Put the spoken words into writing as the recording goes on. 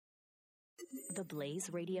The Blaze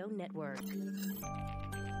Radio Network.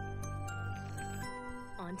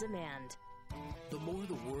 On demand. The more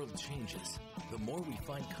the world changes, the more we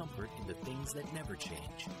find comfort in the things that never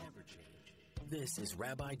change. This is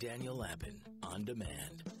Rabbi Daniel Lapin, On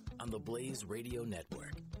Demand, on the Blaze Radio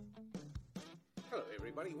Network. Hello,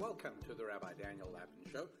 everybody. Welcome to the Rabbi Daniel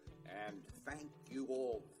Lapin Show, and thank you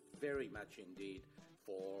all very much indeed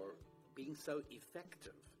for being so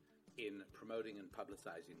effective in promoting and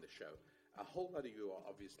publicizing the show. A whole lot of you are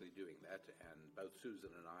obviously doing that, and both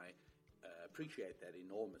Susan and I appreciate that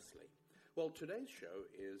enormously. Well, today's show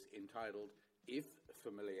is entitled, If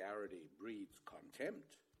Familiarity Breeds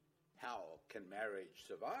Contempt, How Can Marriage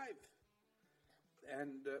Survive?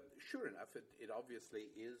 And sure enough, it obviously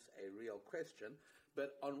is a real question,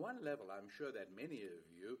 but on one level, I'm sure that many of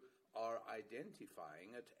you are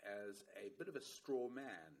identifying it as a bit of a straw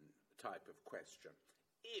man type of question.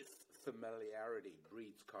 If familiarity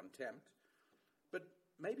breeds contempt, but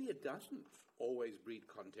maybe it doesn't always breed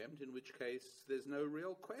contempt, in which case there's no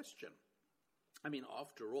real question. I mean,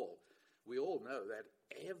 after all, we all know that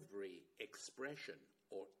every expression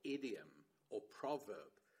or idiom or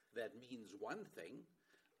proverb that means one thing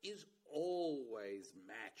is always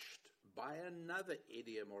matched by another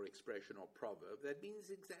idiom or expression or proverb that means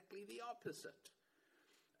exactly the opposite.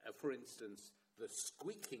 For instance, the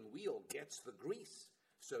squeaking wheel gets the grease,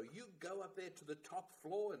 so you go up there to the top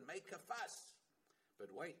floor and make a fuss.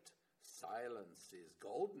 But wait, silence is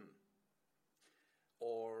golden.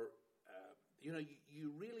 Or,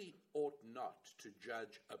 you really ought not to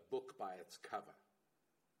judge a book by its cover,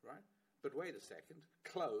 right? But wait a second,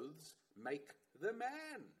 clothes make the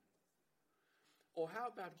man. Or how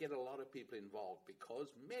about get a lot of people involved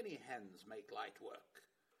because many hands make light work,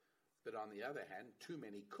 but on the other hand, too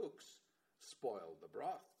many cooks spoil the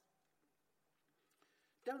broth.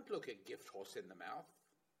 Don't look a gift horse in the mouth.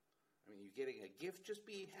 I mean, you're getting a gift, just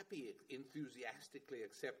be happy, enthusiastically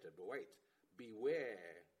accept it. But wait,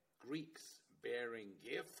 beware Greeks bearing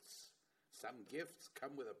gifts. Some gifts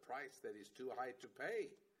come with a price that is too high to pay.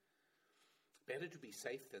 Better to be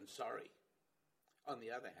safe than sorry. On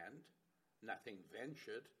the other hand, nothing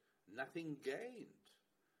ventured, nothing gained.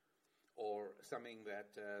 Or something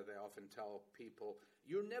that they often tell people,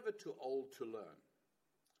 you're never too old to learn.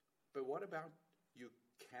 But what about you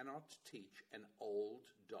cannot teach an old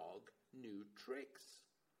dog new tricks?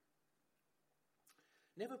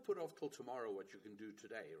 Never put off till tomorrow what you can do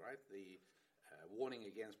today, right? The warning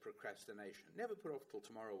against procrastination. Never put off till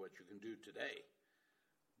tomorrow what you can do today.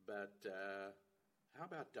 But how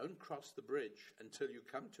about don't cross the bridge until you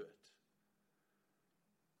come to it?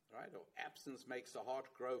 Right? Or absence makes the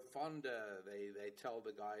heart grow fonder. They tell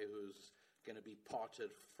the guy who's going to be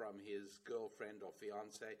parted from his girlfriend or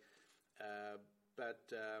fiance.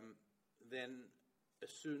 But then as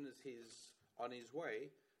soon as he's on his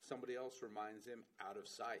way, somebody else reminds him, out of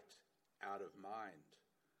sight, out of mind.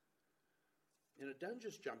 Don't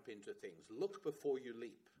just jump into things. Look before you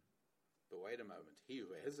leap. But wait a moment, he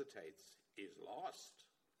who hesitates is lost.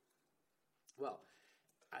 Well,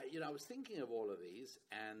 I was thinking of all of these,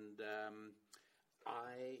 and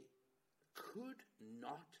I could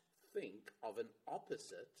not think of an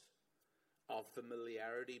opposite of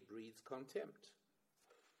familiarity breeds contempt.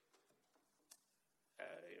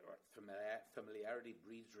 Familiarity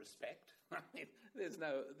breeds respect. I mean,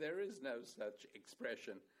 there is no such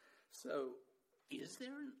expression. So, is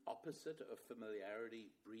there an opposite of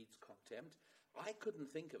familiarity breeds contempt? I couldn't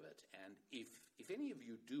think of it. And if any of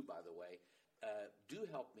you do, by the way, do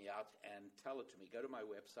help me out and tell it to me. Go to my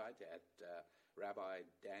website at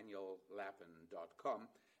rabbidaniellapin.com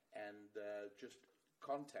and just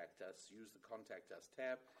contact us. Use the Contact Us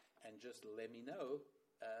tab and just let me know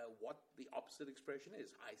what the opposite expression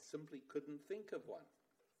is. I simply couldn't think of one.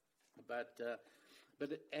 But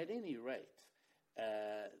at any rate,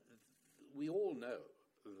 we all know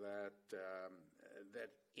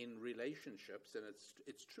that in relationships, and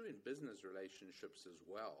it's true in business relationships as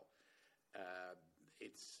well,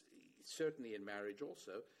 it's certainly in marriage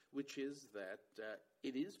also, which is that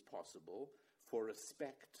it is possible for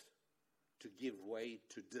respect to give way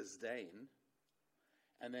to disdain,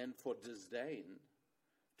 and then for disdain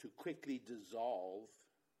to quickly dissolve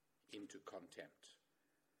into contempt.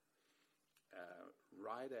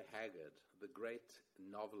 Rider Haggard, the great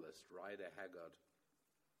novelist Rider Haggard,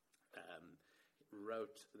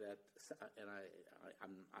 wrote that, and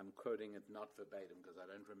I'm quoting it not verbatim because I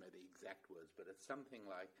don't remember the exact words, but it's something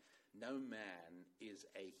like, no man is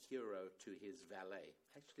a hero to his valet.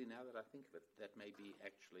 Actually, now that I think of it, that may be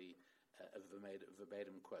actually a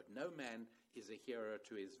verbatim quote. No man is a hero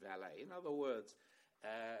to his valet. In other words,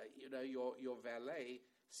 your valet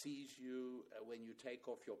sees you when you take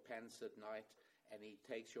off your pants at night, and he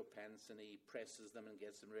takes your pants and he presses them and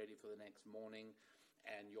gets them ready for the next morning,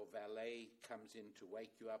 and your valet comes in to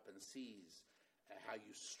wake you up and sees how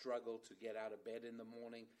you struggle to get out of bed in the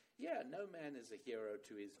morning. Yeah, no man is a hero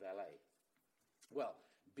to his valet. Well,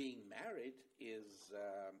 being married is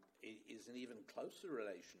an even closer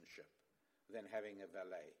relationship than having a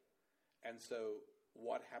valet. And so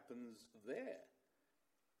what happens there?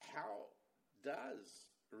 How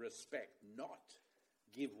does respect not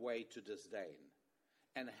give way to disdain?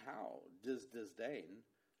 And how does disdain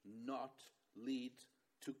not lead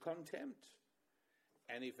to contempt?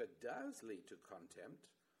 And if it does lead to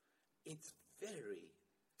contempt, it's very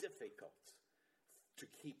difficult to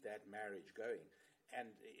keep that marriage going. And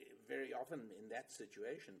very often in that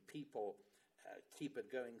situation, people keep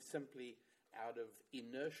it going simply out of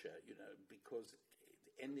inertia, because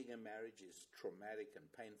ending a marriage is traumatic and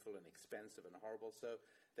painful and expensive and horrible. So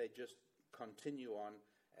they just continue on,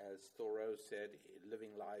 as Thoreau said,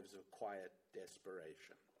 living lives of quiet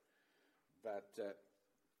desperation. But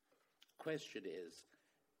question is,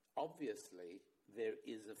 obviously, there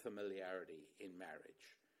is a familiarity in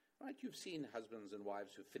marriage, right? You've seen husbands and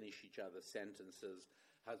wives who finish each other's sentences,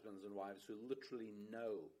 husbands and wives who literally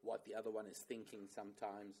know what the other one is thinking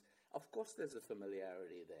sometimes. Of course, there's a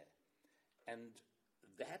familiarity there. And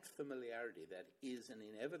that familiarity that is an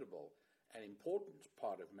inevitable and important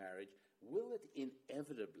part of marriage, will it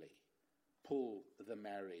inevitably pull the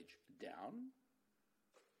marriage down?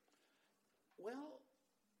 Well,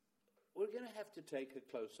 we're going to have to take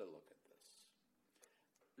a closer look at this.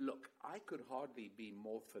 Look, I could hardly be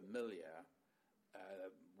more familiar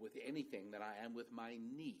with anything than I am with my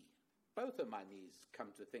knee. Both of my knees,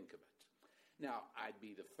 come to think of it. Now, I'd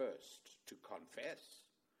be the first to confess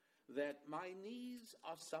that my knees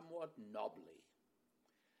are somewhat knobbly.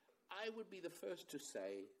 I would be the first to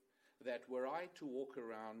say that were I to walk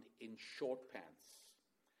around in short pants,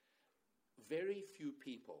 very few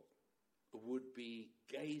people would be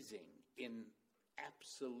gazing in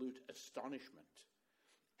absolute astonishment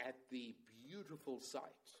at the beautiful sight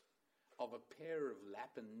of a pair of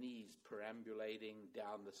Lappin knees perambulating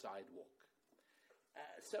down the sidewalk.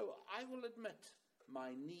 So I will admit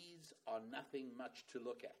my knees are nothing much to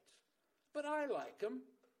look at, but I like them.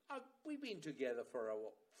 We've been together for a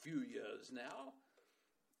few years now,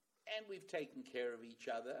 and we've taken care of each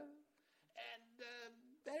other, and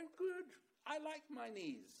they're good. I like my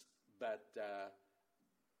knees, but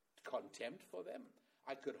contempt for them?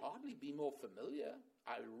 I could hardly be more familiar.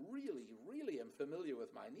 I really, really am familiar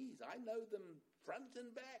with my knees. I know them front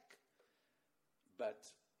and back. But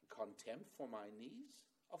contempt for my knees?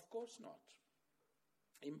 Of course not.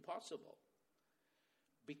 Impossible.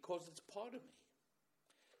 Because it's part of me.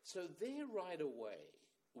 So there right away,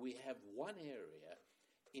 we have one area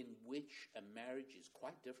in which a marriage is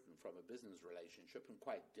quite different from a business relationship and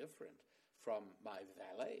quite different from my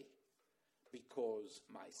valet. Because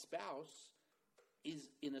my spouse is,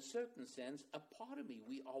 in a certain sense, a part of me.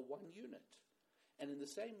 We are one unit. And in the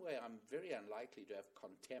same way, I'm very unlikely to have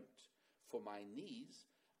contempt for my knees.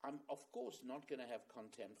 I'm, of course, not going to have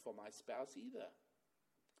contempt for my spouse either.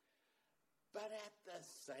 But at the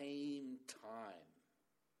same time,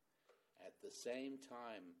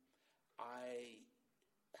 I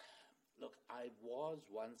was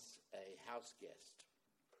once a house guest.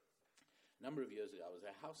 A number of years ago, I was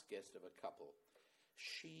a house guest of a couple.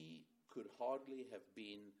 She could hardly have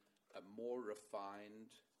been a more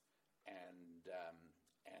refined and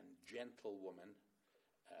gentle woman,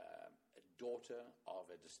 a daughter of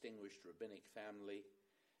a distinguished rabbinic family,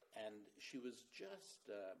 and she was just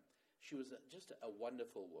a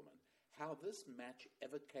wonderful woman. How this match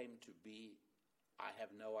ever came to be, I have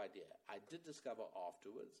no idea. I did discover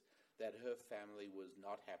afterwards that her family was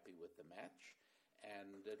not happy with the match,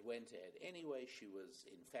 and it went ahead. Anyway, she was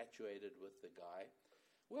infatuated with the guy.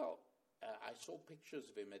 Well, I saw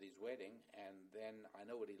pictures of him at his wedding, and then I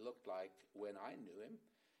know what he looked like when I knew him,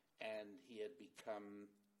 and he had become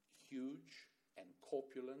huge and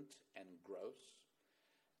corpulent and gross.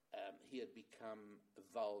 He had become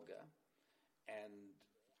vulgar, and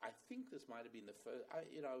I think this might have been the first. I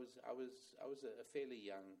was a fairly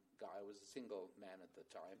young guy. I was a single man at the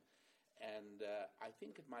time, and I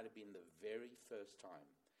think it might have been the very first time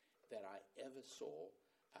that I ever saw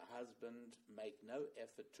a husband make no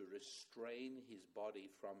effort to restrain his body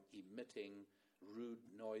from emitting rude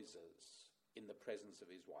noises in the presence of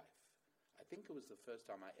his wife. I think it was the first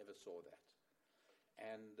time I ever saw that,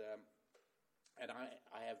 and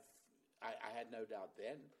I had no doubt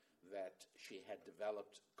then that she had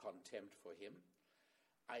developed contempt for him.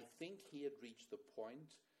 I think he had reached the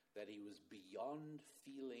point that he was beyond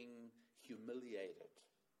feeling humiliated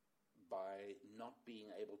by not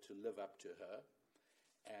being able to live up to her.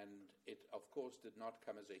 And it, of course, did not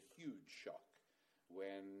come as a huge shock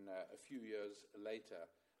when a few years later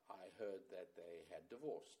I heard that they had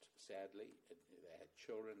divorced. Sadly, they had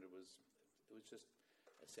children. It was just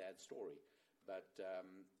a sad story. But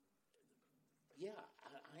yeah,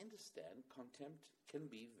 I understand contempt can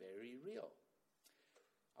be very real.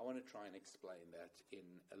 I want to try and explain that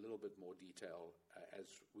in a little bit more detail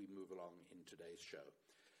as we move along in today's show.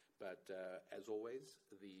 But as always,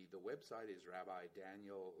 the website is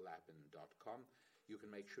rabbidaniellapin.com. You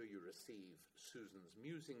can make sure you receive Susan's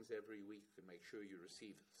musings every week. You can make sure you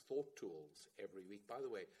receive thought tools every week. By the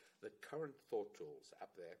way, the current thought tools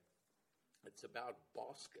up there, it's about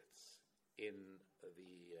baskets in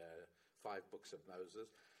the 5 books of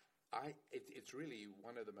Moses. It's really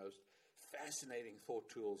one of the most fascinating thought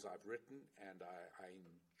tools I've written, and I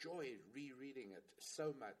enjoy rereading it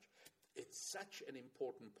so much. It's such an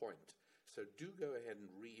important point. So do go ahead and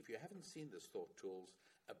read, if you haven't seen this thought tools,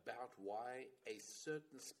 about why a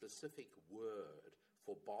certain specific word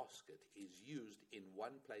for basket is used in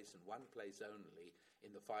one place and one place only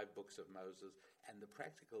in the 5 books of Moses, and the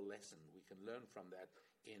practical lesson we can learn from that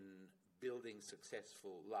in building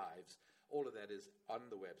successful lives. All of that is on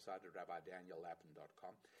the website at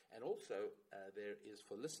rabbidaniellapin.com. And also, there is,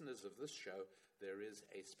 for listeners of this show, there is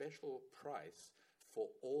a special price for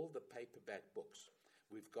all the paperback books.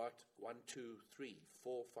 We've got 1, 2, 3,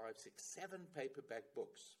 4, 5, 6, 7 paperback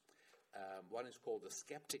books. One is called The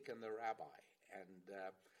Skeptic and the Rabbi. And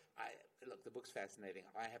look, the book's fascinating.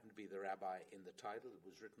 I happen to be the rabbi in the title. It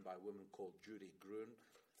was written by a woman called Judy Gruen.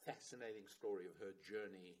 Fascinating story of her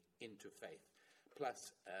journey into faith.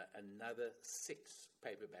 Plus another 6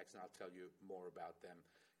 paperbacks, and I'll tell you more about them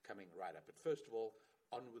coming right up. But first of all,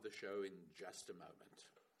 on with the show in just a moment.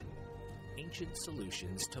 Ancient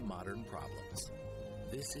solutions to modern problems.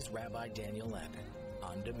 This is Rabbi Daniel Lapin,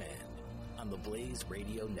 On Demand, on the Blaze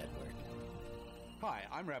Radio Network. Hi,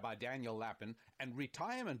 I'm Rabbi Daniel Lapin, and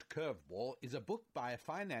Retirement Curveball is a book by a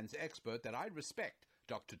finance expert that I respect,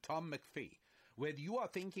 Dr. Tom McPhee. Whether you are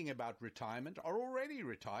thinking about retirement, are already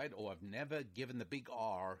retired, or have never given the big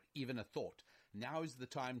R even a thought, now is the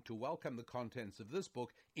time to welcome the contents of this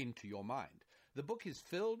book into your mind. The book is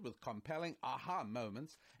filled with compelling aha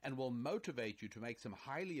moments and will motivate you to make some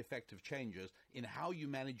highly effective changes in how you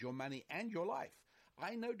manage your money and your life.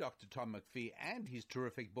 I know Dr. Tom McPhee and his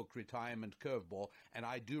terrific book, Retirement Curveball, and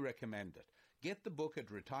I do recommend it. Get the book at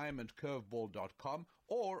retirementcurveball.com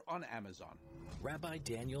or on Amazon. Rabbi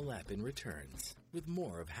Daniel Lapin returns with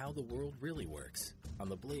more of how the world really works on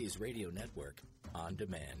the Blaze Radio Network, On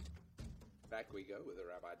Demand. Back we go with the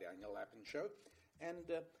Rabbi Daniel Lapin Show. And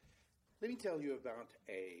let me tell you about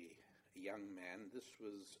a young man. This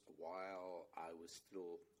was while I was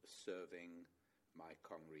still serving my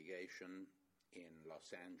congregation in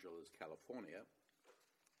Los Angeles, California.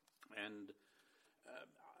 And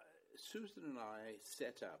Susan and I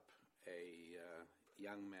set up a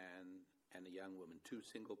young man and a young woman, 2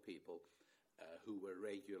 single people who were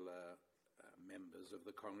regular members of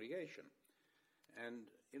the congregation. And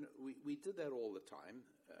we did that all the time.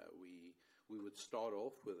 We would start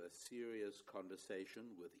off with a serious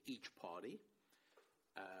conversation with each party.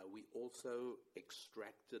 We also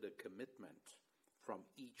extracted a commitment from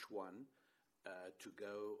each one to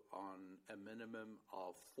go on a minimum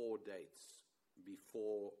of 4 dates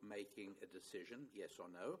before making a decision, yes or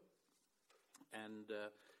no, and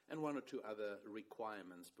 1 or 2 other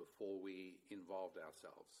requirements before we involved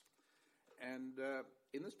ourselves. And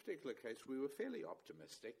in this particular case, we were fairly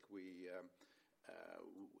optimistic. We'd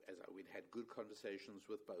had good conversations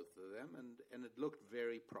with both of them, and it looked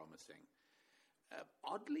very promising.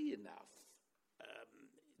 Oddly enough,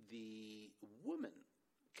 the woman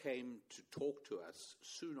came to talk to us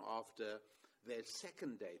soon after their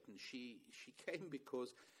second date, and she came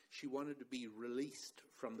because she wanted to be released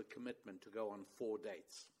from the commitment to go on 4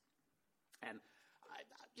 dates. And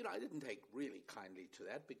I didn't take really kindly to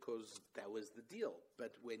that because that was the deal.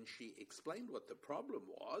 But when she explained what the problem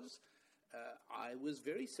was, I was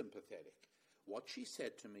very sympathetic. What she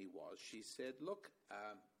said to me was, she said, look,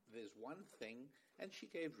 there's one thing, and she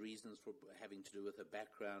gave reasons for having to do with her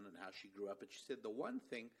background and how she grew up, but she said the one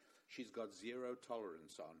thing she's got 0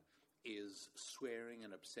 tolerance on is swearing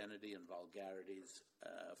and obscenity and vulgarities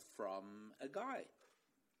from a guy.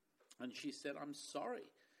 And she said, I'm sorry,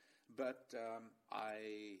 but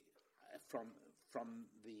from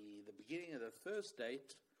the beginning of the first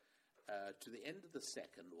date to the end of the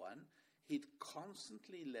second one, he'd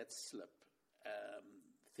constantly let slip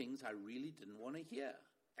things I really didn't want to hear.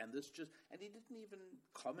 And he didn't even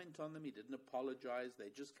comment on them. He didn't apologize. They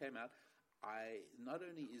just came out. Not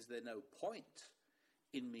only is there no point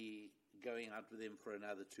in me going out with him for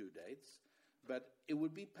another 2 dates, but it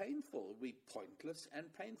would be painful. It would be pointless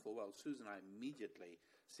and painful. Well, Susan and I immediately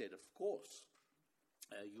said, of course,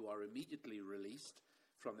 you are immediately released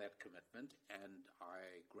from that commitment. And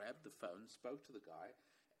I grabbed the phone, spoke to the guy,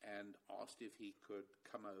 and asked if he could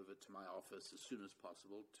come over to my office as soon as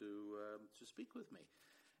possible to speak with me.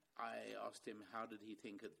 I asked him how did he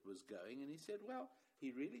think it was going, and he said, well,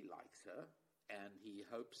 he really likes her, and he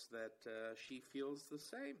hopes that she feels the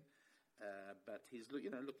same. But he's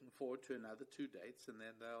looking forward to another 2 dates, and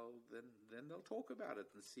then they'll talk about it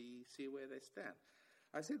and see where they stand.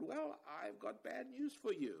 I said, well, I've got bad news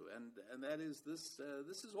for you, and that is this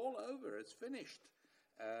is all over. It's finished.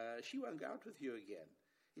 She won't go out with you again.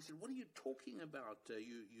 He said, what are you talking about?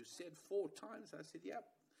 You said 4 times. I said, yeah,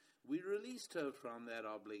 we released her from that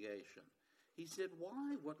obligation. He said,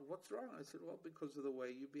 why? What's wrong? I said, well, because of the way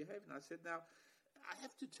you behave. And I said, now, I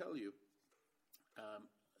have to tell you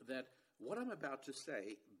that what I'm about to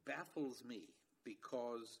say baffles me,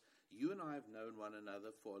 because you and I have known one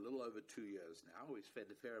another for a little over 2 years now. We've spent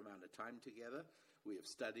a fair amount of time together. We have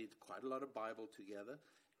studied quite a lot of Bible together.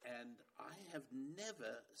 And I have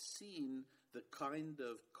never seen the kind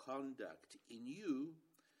of conduct in you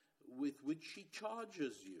with which she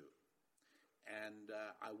charges you. And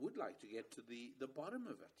I would like to get to the bottom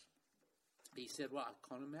of it. He said, well, I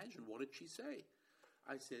can't imagine. What did she say?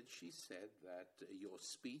 I said, she said that your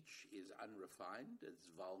speech is unrefined, it's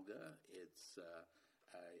vulgar, it's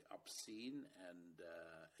obscene, and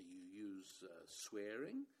you use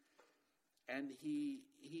swearing. And he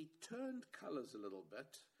turned colors a little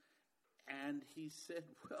bit, and he said,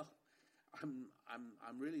 well,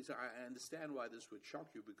 I'm really sorry. I understand why this would shock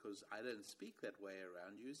you, because I don't speak that way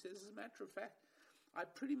around you. He says, as a matter of fact, I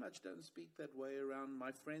pretty much don't speak that way around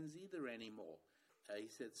my friends either anymore. He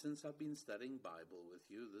said, since I've been studying Bible with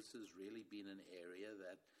you, this has really been an area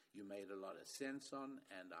that you made a lot of sense on,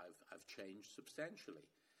 and I've changed substantially.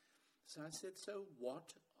 So I said, so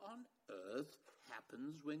what on earth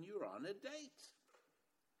happens when you're on a date?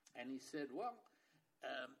 And he said, well,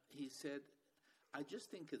 I just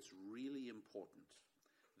think it's really important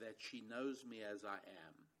that she knows me as I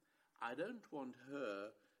am. I don't want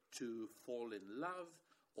her to fall in love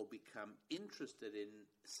or become interested in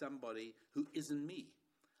somebody who isn't me.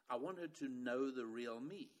 I want her to know the real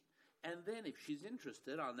me. And then if she's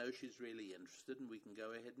interested, I'll know she's really interested, and we can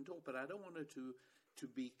go ahead and talk. But I don't want her to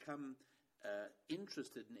become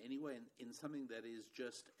interested in any way in something that is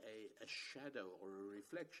just a shadow or a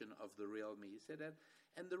reflection of the real me. He said that.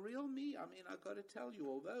 And the real me, I mean, I've got to tell you,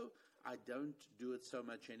 although I don't do it so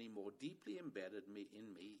much anymore, deeply embedded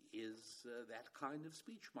in me is that kind of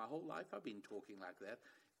speech. My whole life I've been talking like that,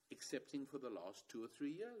 excepting for the last 2 or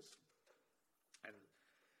 3 years. And,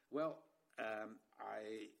 well,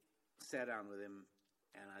 I sat down with him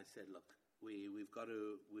and I said, look, we've got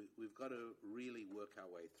to really work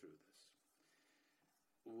our way through this.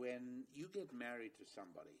 When you get married to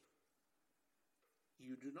somebody,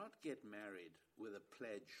 you do not get married with a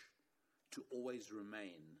pledge to always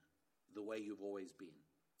remain the way you've always been.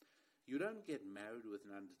 You don't get married with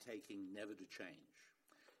an undertaking never to change.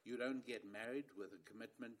 You don't get married with a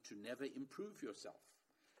commitment to never improve yourself.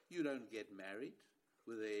 You don't get married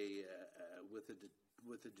with a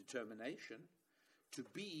determination to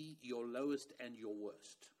be your lowest and your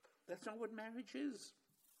worst. That's not what marriage is.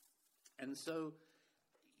 And so,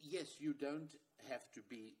 yes, you don't have to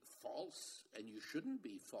be false, and you shouldn't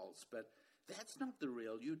be false, but that's not the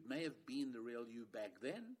real you. It may have been the real you back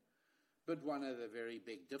then, but one of the very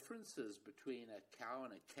big differences between a cow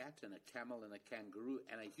and a cat and a camel and a kangaroo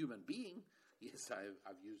and a human being, yes,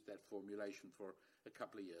 I've used that formulation for a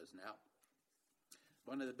couple of years now,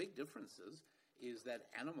 one of the big differences is that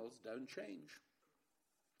animals don't change,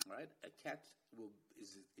 right? A cat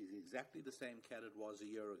is exactly the same cat it was a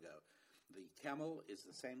year ago. The camel is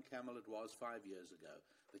the same camel it was 5 years ago.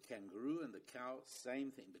 The kangaroo and the cow, same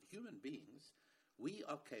thing. But human beings, we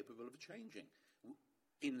are capable of changing.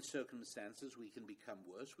 In circumstances, we can become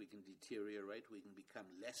worse, we can deteriorate, we can become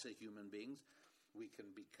lesser human beings, we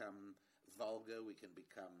can become vulgar, we can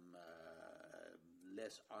become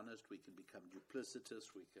less honest, we can become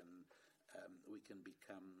duplicitous, we can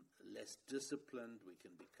become less disciplined, we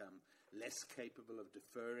can become less capable of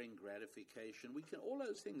deferring gratification. All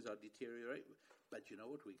those things are deteriorate, but you know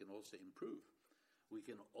what? We can also improve. We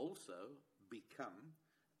can also become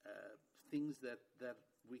things that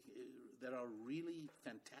are really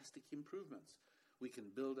fantastic improvements. We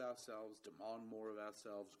can build ourselves, demand more of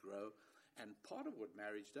ourselves, grow. And part of what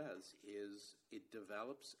marriage does is it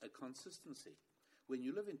develops a consistency. When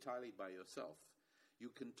you live entirely by yourself, you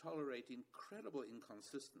can tolerate incredible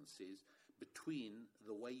inconsistencies between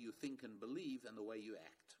the way you think and believe and the way you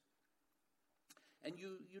act. And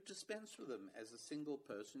you dispense with them as a single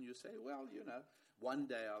person. You say, well, one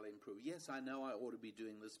day I'll improve. Yes, I know I ought to be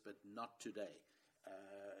doing this, but not today.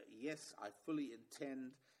 Yes, I fully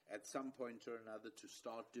intend at some point or another to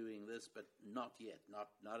start doing this, but not yet,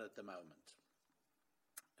 not at the moment.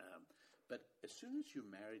 But as soon as you're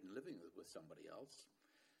married and living with somebody else,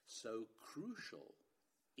 so crucial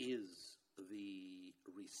is the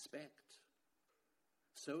respect,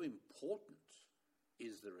 so important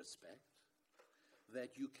is the respect,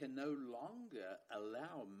 that you can no longer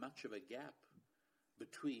allow much of a gap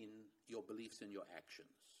between your beliefs and your actions.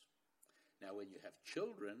 Now, when you have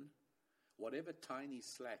children, whatever tiny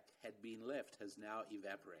slack had been left has now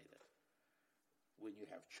evaporated. When you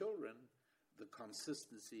have children, the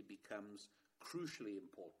consistency becomes crucially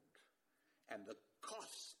important. And the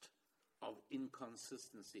cost of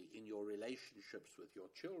inconsistency in your relationships with your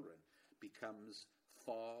children becomes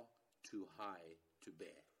far too high to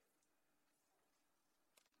bear.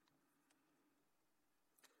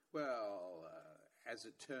 Well, as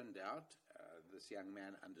it turned out, this young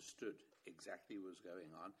man understood exactly what was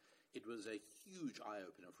going on. It was a huge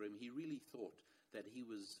eye-opener for him. He really thought that he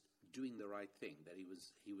was doing the right thing, that he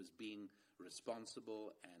was being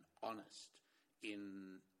responsible and honest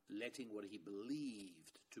in letting what he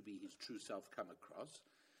believed to be his true self come across.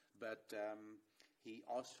 But he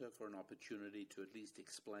asked her for an opportunity to at least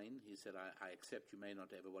explain. He said, I accept you may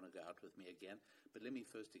not ever want to go out with me again, but let me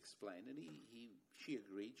first explain. And she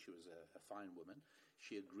agreed. She was a fine woman.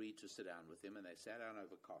 She agreed to sit down with him, and they sat down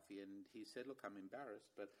over coffee, and he said, look, I'm embarrassed,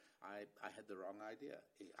 but I had the wrong idea.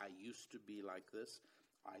 I used to be like this.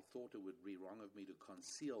 I thought it would be wrong of me to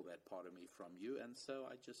conceal that part of me from you, and so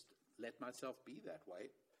I just let myself be that way.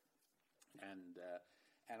 And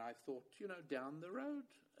I thought, down the road,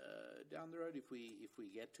 if we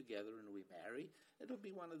get together and we marry, it'll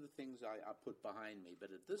be one of the things I put behind me. But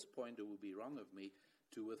at this point, it would be wrong of me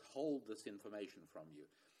to withhold this information from you.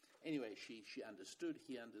 Anyway, she understood,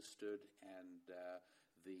 he understood, and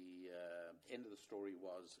the end of the story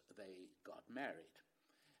was they got married.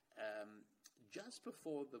 Just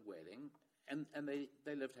before the wedding, and they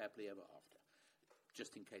lived happily ever after,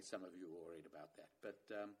 just in case some of you were worried about that. But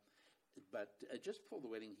just before the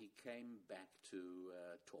wedding, he came back to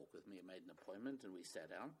talk with me and made an appointment, and we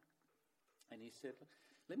sat down. And he said,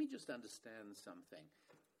 let me just understand something.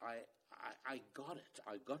 I got it.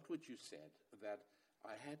 I got what you said, that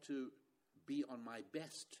I had to be on my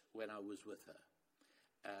best when I was with her.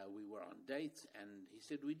 We were on dates, and he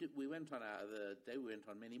said we went on our other day. We went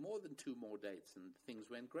on many more than 2 more dates, and things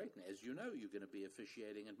went great. And as you know, you're going to be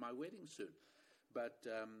officiating at my wedding soon. But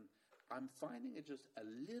I'm finding it just a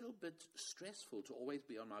little bit stressful to always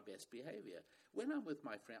be on my best behavior. When I'm with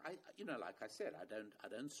my friend, like I said, I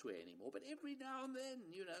don't swear anymore. But every now and then,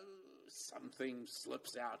 something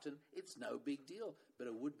slips out, and it's no big deal. But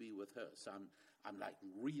it would be with her, so I'm like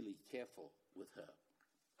really careful with her,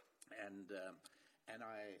 and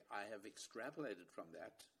I have extrapolated from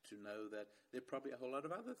that to know that there are probably a whole lot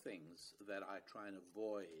of other things that I try and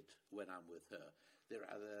avoid when I'm with her. There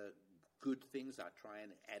are other good things I try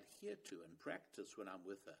and adhere to and practice when I'm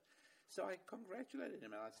with her. So I congratulated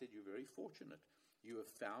him, and I said, you're very fortunate. You have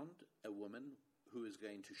found a woman who is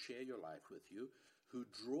going to share your life with you, who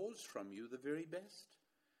draws from you the very best,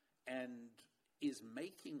 and is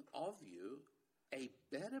making of you a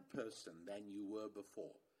better person than you were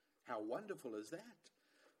before. How wonderful is that?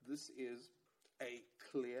 This is a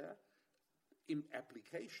clear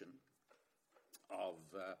application of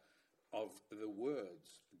the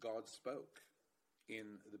words God spoke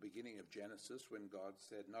in the beginning of Genesis when God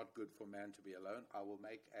said, not good for man to be alone, I will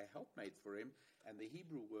make a helpmate for him. And the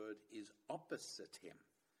Hebrew word is opposite him.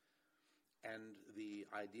 And the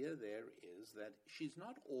idea there is that she's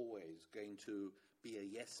not always going to be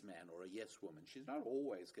a yes man or a yes woman. She's not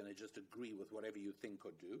always going to just agree with whatever you think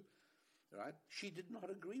or do, right? She did not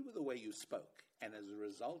agree with the way you spoke. And as a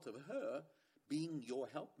result of her being your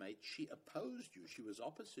helpmate, she opposed you. She was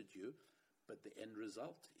opposite you, but the end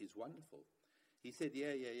result is wonderful. He said,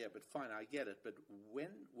 yeah, but fine, I get it. But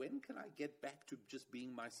when can I get back to just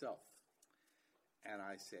being myself? And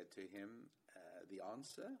I said to him, the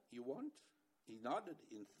answer you want? He nodded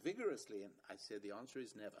vigorously, and I said, the answer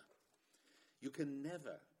is never. You can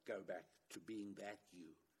never go back to being that you,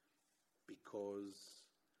 because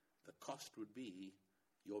the cost would be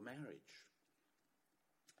your marriage.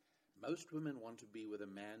 Most women want to be with a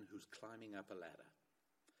man who's climbing up a ladder.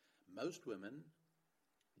 Most women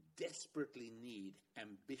desperately need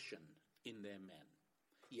ambition in their men.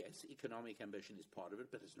 Yes, economic ambition is part of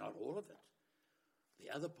it, but it's not all of it.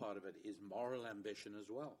 The other part of it is moral ambition as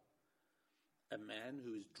well. A man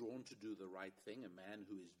who is drawn to do the right thing, a man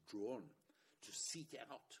who is drawn to seek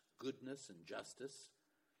out goodness and justice,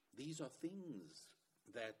 these are things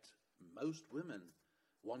that most women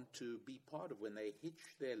want to be part of. When they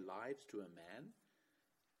hitch their lives to a man,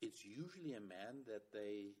 it's usually a man that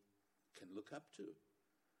they can look up to,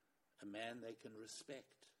 a man they can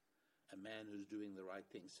respect, a man who's doing the right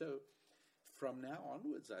thing. So from now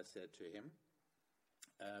onwards, I said to him,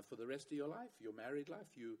 for the rest of your life, your married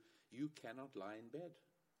life, you cannot lie in bed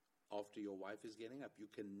after your wife is getting up. You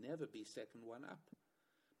can never be second one up,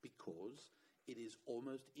 because it is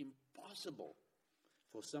almost impossible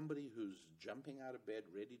for somebody who's jumping out of bed,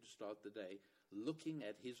 ready to start the day, looking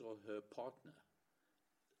at his or her partner,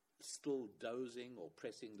 still dozing or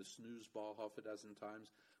pressing the snooze bar half a dozen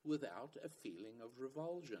times, without a feeling of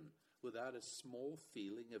revulsion, without a small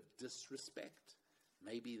feeling of disrespect,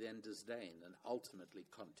 maybe then disdain, and ultimately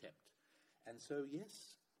contempt. And so,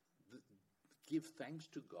 yes, give thanks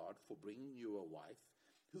to God for bringing you a wife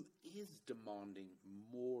who is demanding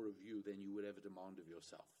more of you than you would ever demand of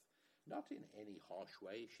yourself. Not in any harsh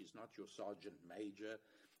way. She's not your sergeant major.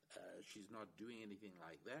 She's not doing anything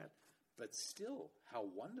like that. But still, how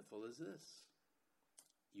wonderful is this?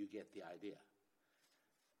 You get the idea.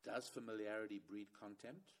 Does familiarity breed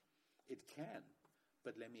contempt? It can.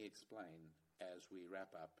 But let me explain as we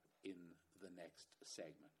wrap up in the next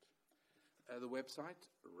segment. The website,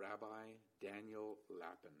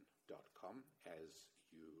 RabbiDanielLapin.com, as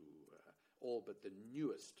you all but the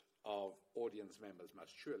newest of audience members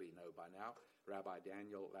must surely know by now,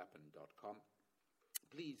 RabbiDanielLapin.com.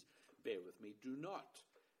 Please bear with me. Do not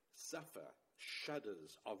suffer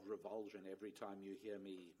shudders of revulsion every time you hear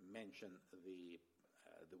me mention the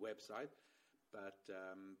website, but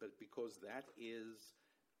because that is,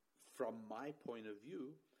 from my point of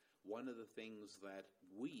view, one of the things that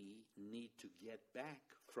we need to get back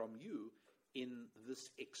from you in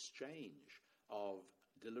this exchange of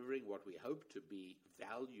delivering what we hope to be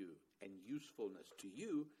value and usefulness to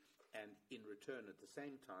you, and in return at the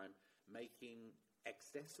same time making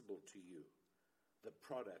accessible to you the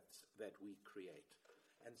products that we create.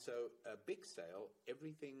 And so a big sale,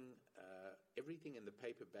 everything in the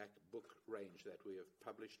paperback book range that we have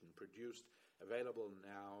published and produced, available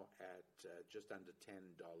now at just under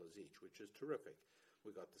 $10 each, which is terrific.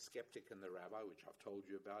 We've got The Skeptic and the Rabbi, which I've told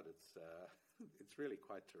you about. It's really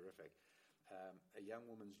quite terrific. A young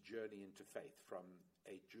woman's journey into faith from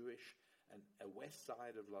a Jewish and a west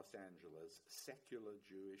side of Los Angeles secular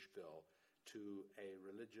Jewish girl to a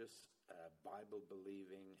religious,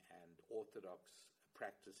 Bible-believing and Orthodox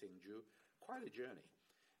practicing Jew. Quite a journey.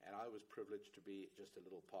 And I was privileged to be just a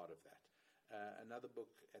little part of that. Another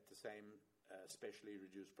book at the same specially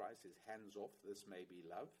reduced price is Hands Off, This May Be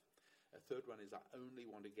Love. A third one is I Only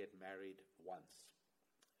Want to Get Married Once.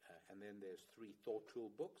 And then there's 3 thought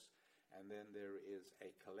tool books. And then there is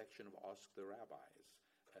a collection of Ask the Rabbis.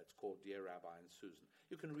 It's called Dear Rabbi and Susan.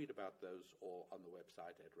 You can read about those all on the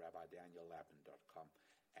website at RabbiDanielLapin.com.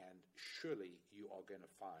 And surely you are going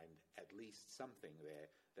to find at least something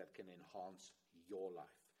there that can enhance your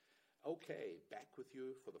life. Okay, back with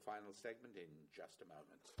you for the final segment in just a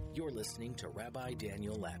moment. You're listening to Rabbi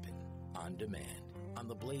Daniel Lapin, On Demand, on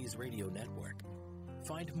the Blaze Radio Network.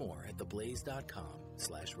 Find more at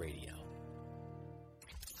theblaze.com/radio.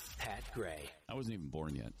 Pat Gray. I wasn't even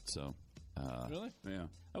born yet, so... Really? Yeah.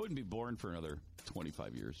 I wouldn't be born for another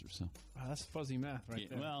 25 years or so. Wow, that's fuzzy math right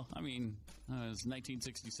there. Well, I mean, it was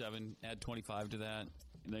 1967. Add 25 to that.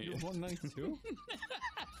 You were born 92?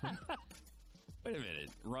 Wait a minute.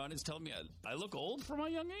 Ron is telling me I look old for my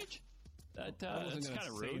young age? I wasn't going to say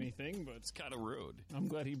rude. anything, but It's kind of rude. I'm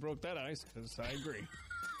glad he broke that ice, because I agree.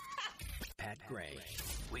 Pat Gray.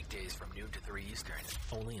 Weekdays from noon to 3 Eastern.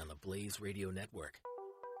 Only on the Blaze Radio Network.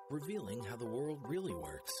 Revealing how the world really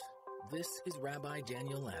works. This is Rabbi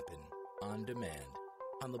Daniel Lapin, On Demand,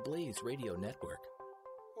 on the Blaze Radio Network.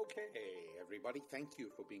 Okay, everybody, thank you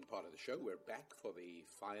for being part of the show. We're back for the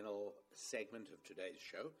final segment of today's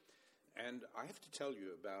show. And I have to tell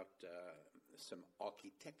you about some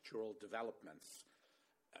architectural developments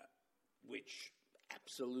which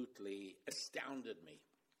absolutely astounded me.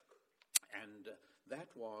 And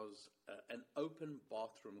that was an open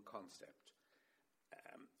bathroom concept.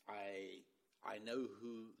 I know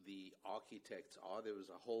who the architects are. There was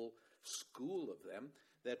a whole school of them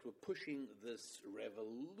that were pushing this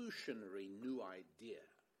revolutionary new idea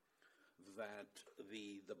that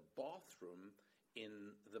the bathroom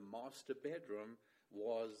in the master bedroom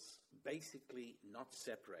was basically not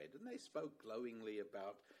separated. And they spoke glowingly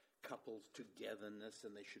about couples' togetherness,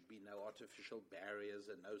 and there should be no artificial barriers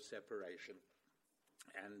and no separation.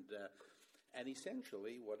 And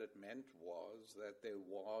essentially what it meant was that there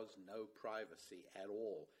was no privacy at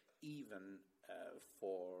all, even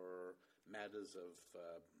for matters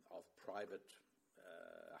of private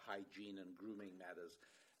hygiene and grooming matters.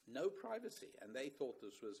 No privacy, and they thought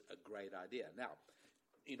this was a great idea. Now,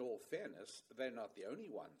 in all fairness, they're not the only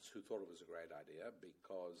ones who thought it was a great idea,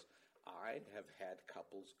 because I have had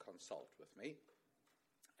couples consult with me,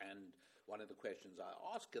 and one of the questions I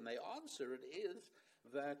ask, and they answer it, is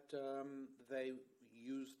that they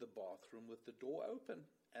use the bathroom with the door open,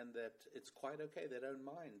 and that it's quite okay. They don't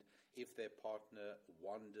mind if their partner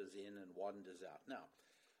wanders in and wanders out. Now,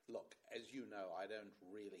 look, as you know, I don't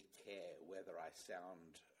really care whether I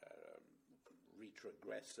sound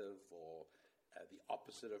retrogressive or the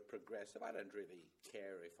opposite of progressive. I don't really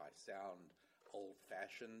care if I sound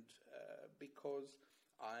old-fashioned because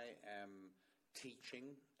I am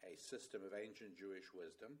teaching a system of ancient Jewish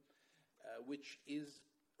wisdom which is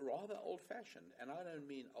rather old-fashioned. And I don't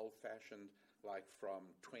mean old-fashioned like from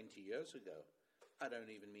 20 years ago. I don't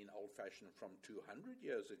even mean old-fashioned from 200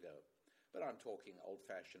 years ago. But I'm talking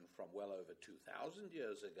old-fashioned from well over 2,000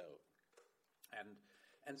 years ago.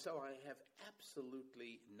 And so I have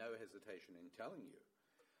absolutely no hesitation in telling you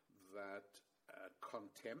that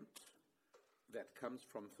contempt that comes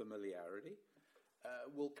from familiarity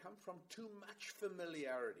will come from too much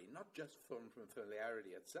familiarity, not just from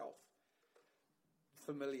familiarity itself.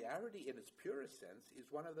 Familiarity in its purest sense is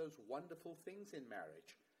one of those wonderful things in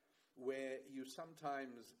marriage where you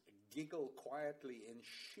sometimes giggle quietly in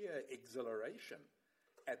sheer exhilaration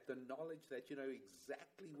at the knowledge that you know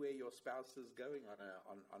exactly where your spouse is going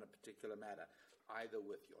on a particular matter, either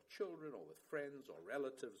with your children or with friends or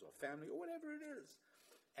relatives or family or whatever it is.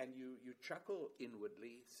 And you chuckle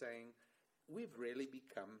inwardly saying, we've really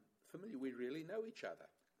become familiar. We really know each other.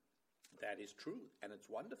 That is true, and it's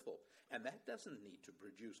wonderful. And that doesn't need to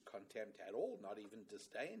produce contempt at all, not even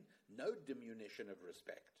disdain, no diminution of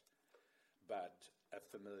respect. But a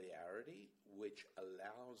familiarity which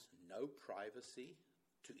allows no privacy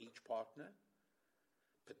to each partner,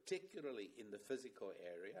 particularly in the physical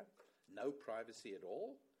area, no privacy at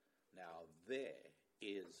all. Now, there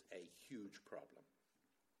is a huge problem.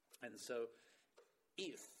 And so,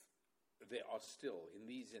 if there are still, in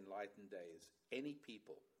these enlightened days, any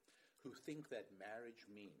people who think that marriage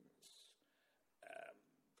means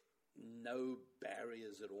no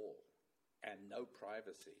barriers at all and no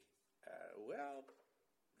privacy, well,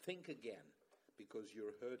 think again, because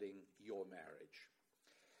you're hurting your marriage.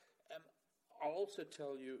 I'll also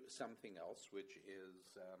tell you something else, which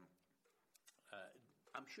is,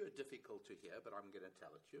 I'm sure, difficult to hear, but I'm going to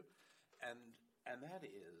tell it to you. And that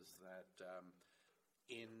is that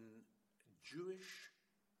in Jewish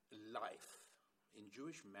life, in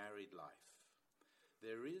Jewish married life,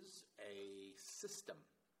 there is a system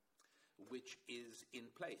which is in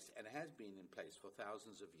place and has been in place for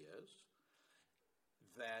thousands of years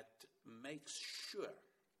that makes sure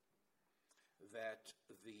that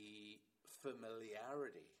the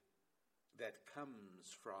familiarity that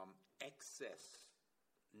comes from excess,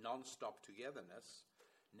 non-stop togetherness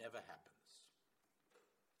never happens.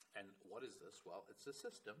 And what is this? Well, it's a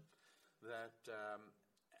system that,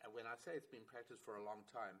 when I say it's been practiced for a long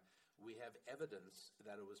time, we have evidence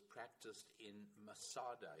that it was practiced in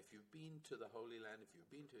Masada. If you've been to the Holy Land, if you've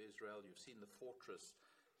been to Israel, you've seen the fortress,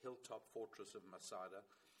 hilltop fortress of Masada,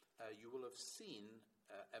 you will have seen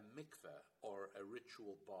a mikveh or a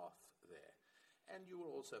ritual bath there. And you will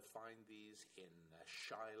also find these in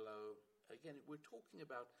Shiloh. Again, we're talking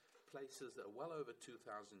about places that are well over 2,000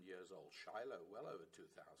 years old. Shiloh, well over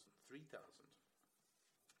 2,000, 3,000.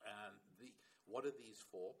 And what are these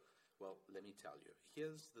for? Well, let me tell you.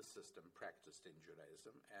 Here's the system practiced in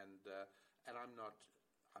Judaism, and I'm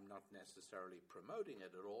not necessarily promoting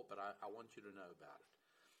it at all, but I want you to know about it.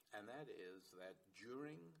 And that is that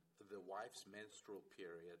during the wife's menstrual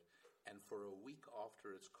period and for a week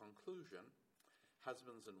after its conclusion,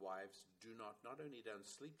 husbands and wives not only don't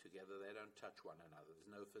sleep together, they don't touch one another. There's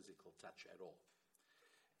no physical touch at all.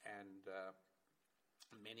 And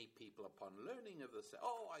many people, upon learning of this, say,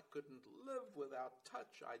 I couldn't live without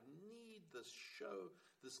touch. I need this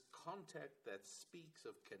this contact that speaks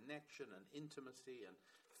of connection and intimacy and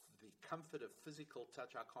the comfort of physical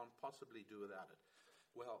touch. I can't possibly do without it.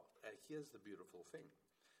 Well, here's the beautiful thing.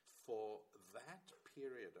 For that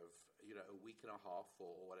period of, a week and a half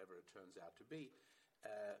or whatever it turns out to be,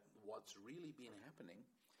 what's really been happening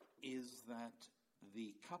is that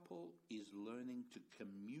the couple is learning to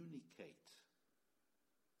communicate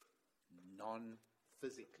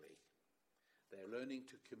non-physically. They're learning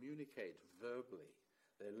to communicate verbally.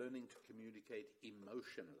 They're learning to communicate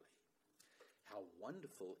emotionally. How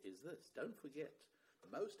wonderful is this? Don't forget,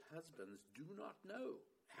 most husbands do not know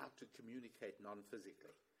how to communicate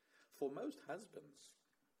non-physically. For most husbands,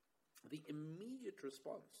 the immediate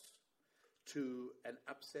response to an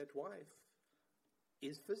upset wife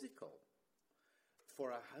is physical.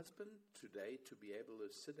 For a husband today to be able to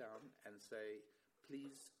sit down and say,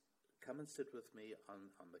 please come and sit with me on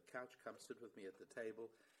the couch, come sit with me at the table,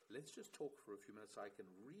 let's just talk for a few minutes so I can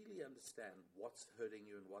really understand what's hurting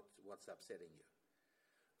you and what's upsetting you.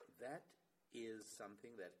 That is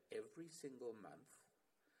something that every single month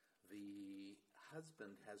the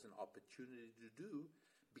husband has an opportunity to do,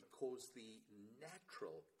 because the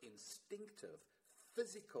natural, instinctive,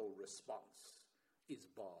 physical response is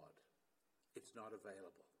barred. It's not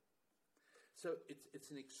available. So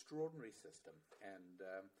it's an extraordinary system. And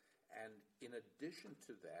in addition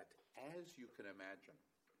to that, as you can imagine,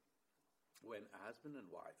 when a husband and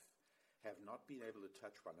wife have not been able to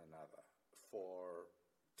touch one another for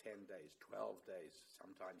 10 days, 12 days,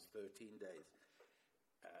 sometimes 13 days,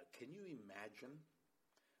 can you imagine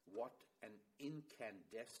what an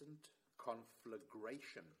incandescent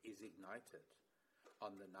conflagration is ignited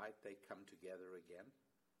on the night they come together again?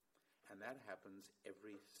 And that happens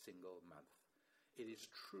every single month. It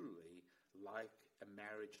is truly like a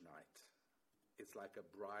marriage night. It's like a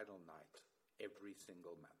bridal night every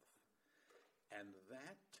single month. And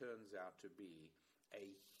that turns out to be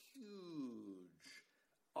a huge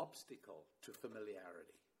obstacle to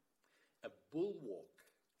familiarity, a bulwark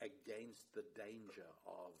against the danger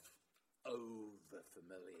of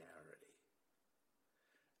over-familiarity.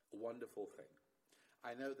 A wonderful thing.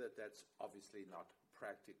 I know that that's obviously not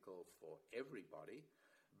practical for everybody,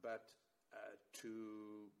 but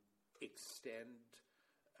to extend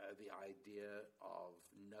the idea of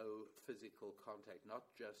no physical contact, not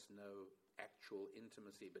just no actual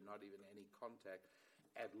intimacy, but not even any contact,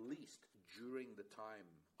 at least during the time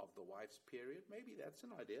of the wife's period, maybe that's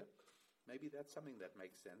an idea. Maybe that's something that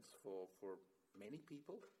makes sense for many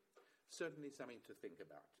people. Certainly something to think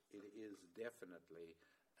about. It is definitely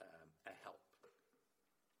a help.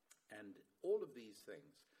 And all of these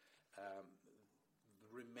things,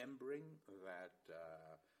 remembering that,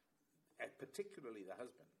 and particularly the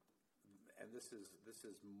husband, and this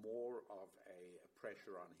is more of a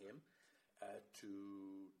pressure on him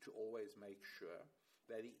to always make sure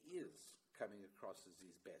that he is coming across as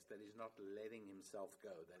his best, that he's not letting himself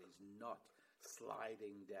go, that he's not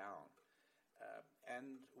sliding down.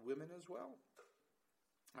 And women as well.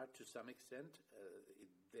 To some extent,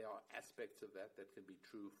 there are aspects of that can be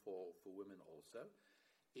true for women also.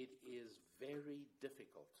 It is very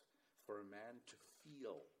difficult for a man to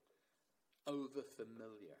feel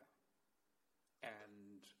over-familiar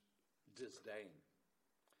and disdain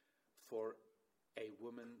for a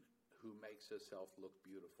woman who makes herself look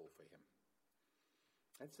beautiful for him.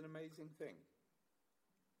 That's an amazing thing.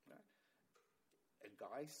 Right? A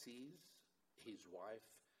guy sees his wife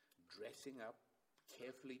dressing up,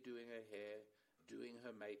 carefully doing her hair, doing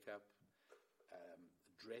her makeup,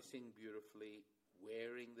 dressing beautifully,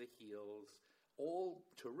 wearing the heels, all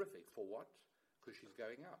terrific for what? Because she's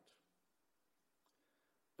going out.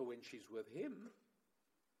 But when she's with him,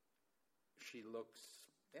 she looks,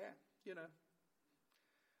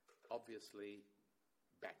 obviously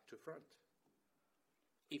back to front.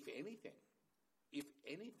 If anything,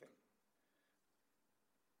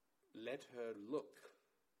 let her look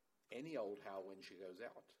any old how when she goes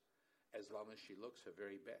out, as long as she looks her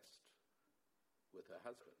very best with her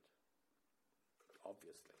husband,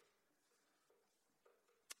 obviously.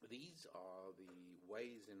 These are the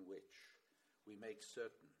ways in which we make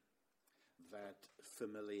certain that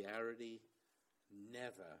familiarity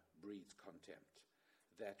never breeds contempt,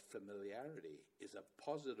 that familiarity is a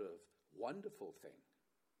positive, wonderful thing,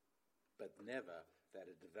 but never that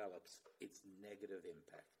it develops its negative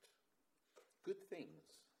impact. Good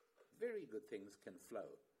things, very good things can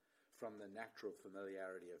flow from the natural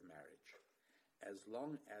familiarity of marriage, as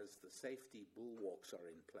long as the safety bulwarks are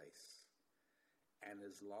in place, and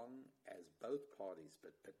as long as both parties,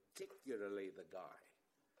 but particularly the guy,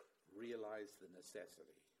 realize the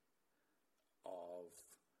necessity of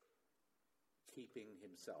keeping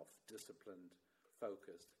himself disciplined,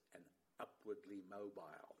 focused, and upwardly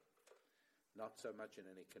mobile. Not so much in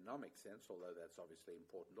an economic sense, although that's obviously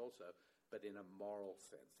important also, but in a moral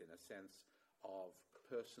sense, in a sense of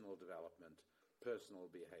personal development, personal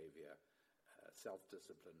behavior,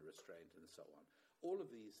 self-discipline, restraint, and so on. All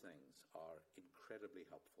of these things are incredibly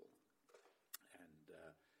helpful and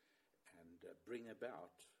bring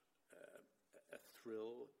about a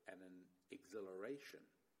thrill and an exhilaration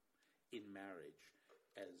in marriage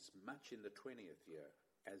as much in the 20th year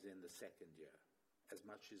as in the second year, as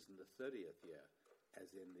much as in the 30th year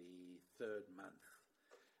as in the third month.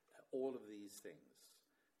 All of these things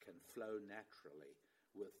can flow naturally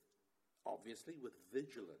obviously with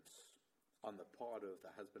vigilance on the part of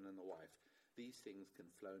the husband and the wife. These things can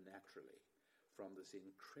flow naturally from this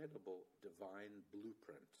incredible divine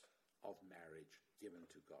blueprint of marriage given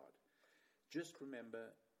to God. Just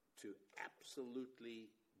remember to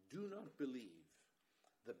absolutely do not believe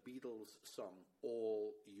the Beatles song,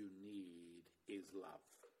 "All You Need Is Love."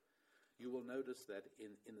 You will notice that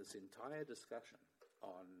in this entire discussion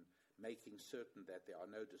on making certain that there are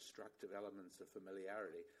no destructive elements of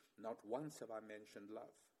familiarity, not once have I mentioned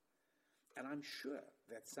love. And I'm sure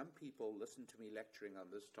that some people listen to me lecturing on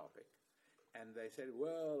this topic, and they say,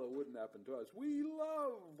 well, it wouldn't happen to us. We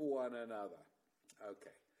love one another.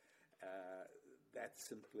 Okay. That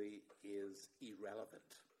simply is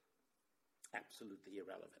irrelevant. Absolutely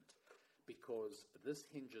irrelevant. Because this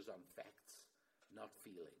hinges on facts, not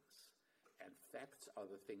feelings. And facts are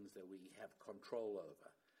the things that we have control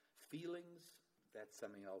over. Feelings, that's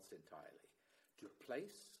something else entirely. To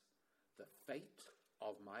place the fate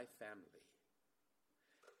of my family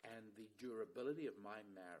and the durability of my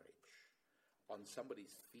marriage on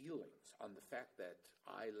somebody's feelings, on the fact that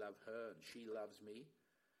I love her and she loves me,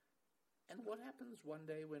 and what happens one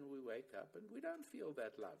day when we wake up and we don't feel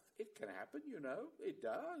that love? It can happen, it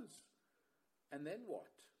does. And then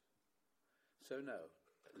what? So no,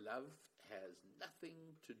 love has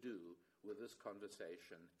nothing to do with this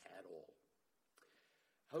conversation at all.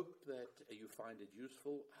 Hope that you find it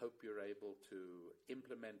useful. Hope you're able to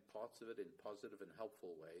implement parts of it in positive and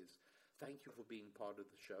helpful ways. Thank you for being part of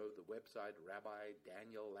the show. The website,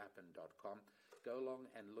 RabbiDanielLapin.com. Go along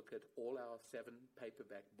and look at all our 7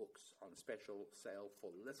 paperback books on special sale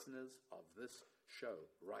for listeners of this show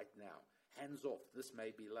right now. Hands off, this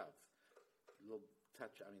may be love.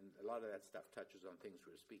 A lot of that stuff touches on things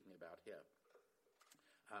we're speaking about here.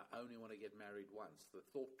 I only want to get married once. The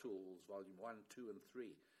Thought Tools, Volume 1, 2, and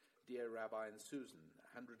 3. Dear Rabbi and Susan,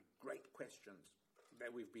 100 great questions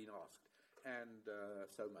that we've been asked, and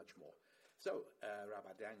so much more. So,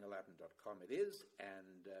 RabbiDanielLapin.com it is,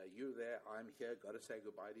 and you there, I'm here, got to say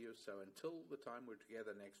goodbye to you. So until the time we're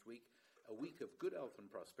together next week, a week of good health and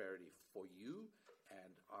prosperity for you,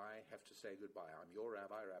 and I have to say goodbye. I'm your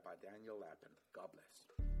rabbi, Rabbi Daniel Lapin. God bless.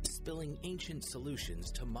 Spilling ancient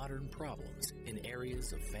solutions to modern problems in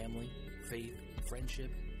areas of family, faith,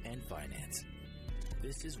 friendship, and finance.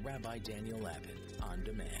 This is Rabbi Daniel Lapin on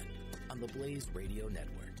demand on the Blaze Radio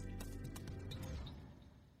Network.